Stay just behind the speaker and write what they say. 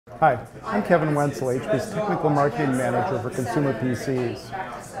Hi, I'm Kevin Wenzel, HP's Technical Marketing Manager for Consumer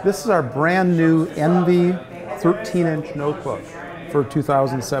PCs. This is our brand new Envy 13-inch notebook for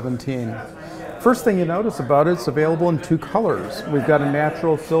 2017. First thing you notice about it, it's available in two colors. We've got a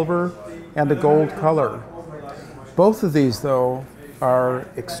natural silver and a gold color. Both of these, though, are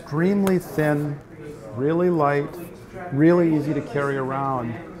extremely thin, really light, really easy to carry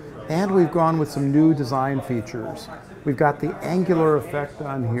around, and we've gone with some new design features. We've got the angular effect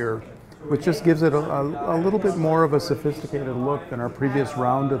on here, which just gives it a little bit more of a sophisticated look than our previous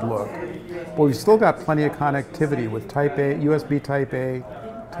rounded look. But we've still got plenty of connectivity with Type A, USB Type A,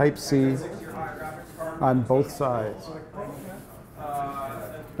 Type C on both sides.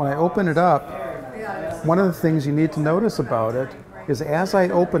 When I open it up, one of the things you need to notice about it is as I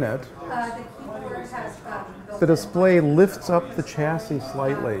open it, the display lifts up the chassis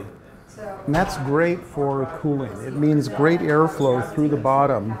slightly. And that's great for cooling. It means great airflow through the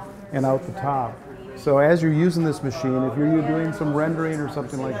bottom and out the top. So as you're using this machine, if you're doing some rendering or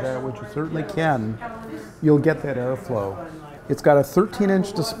something like that, which you certainly can, you'll get that airflow. It's got a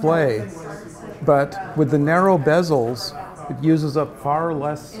 13-inch display, but with the narrow bezels, it uses up far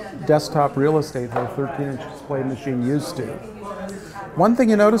less desktop real estate than a 13-inch display machine used to. One thing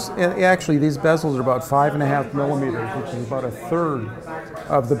you notice, actually these bezels are about 5.5 millimeters, which is about a third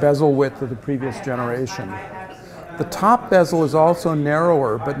of the bezel width of the previous generation. The top bezel is also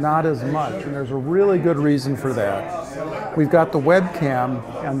narrower, but not as much, and there's a really good reason for that. We've got the webcam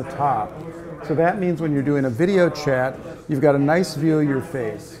on the top, so that means when you're doing a video chat, you've got a nice view of your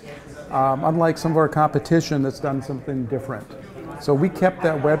face, unlike some of our competition that's done something different. So we kept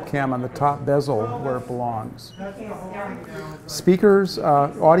that webcam on the top bezel where it belongs. Speakers,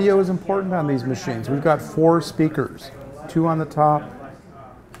 audio is important on these machines. We've got 4 speakers, 2 on the top,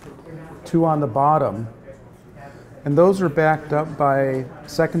 2 on the bottom, and those are backed up by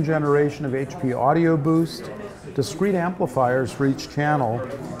second generation of HP Audio Boost, discrete amplifiers for each channel,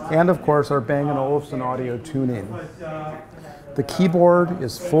 and of course our Bang & Olufsen audio tuning. The keyboard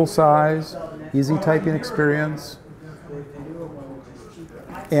is full size, easy typing experience,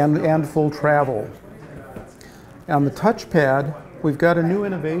 and full travel. On the touchpad, we've got a new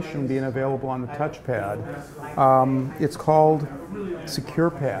innovation being available on the touchpad. It's called Secure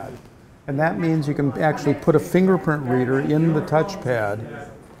Pad, and that means you can actually put a fingerprint reader in the touchpad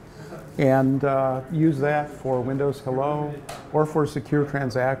and use that for Windows Hello or for secure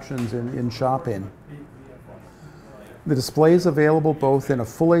transactions in shopping. The display is available both in a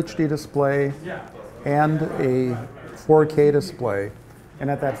full HD display and a 4K display. And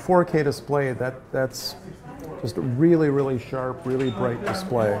at that 4K display, that's just a really, really sharp, really bright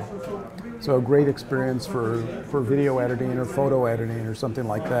display. So a great experience for video editing or photo editing or something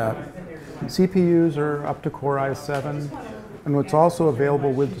like that. CPUs are up to Core i7, and it's also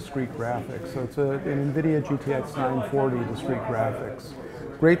available with discrete graphics. So it's an NVIDIA GTX 940 discrete graphics.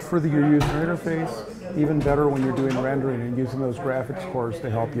 Great for your user interface, even better when you're doing rendering and using those graphics cores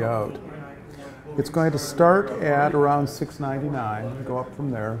to help you out. It's going to start at around $699, go up from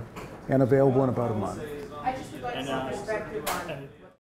there, and available in about a month.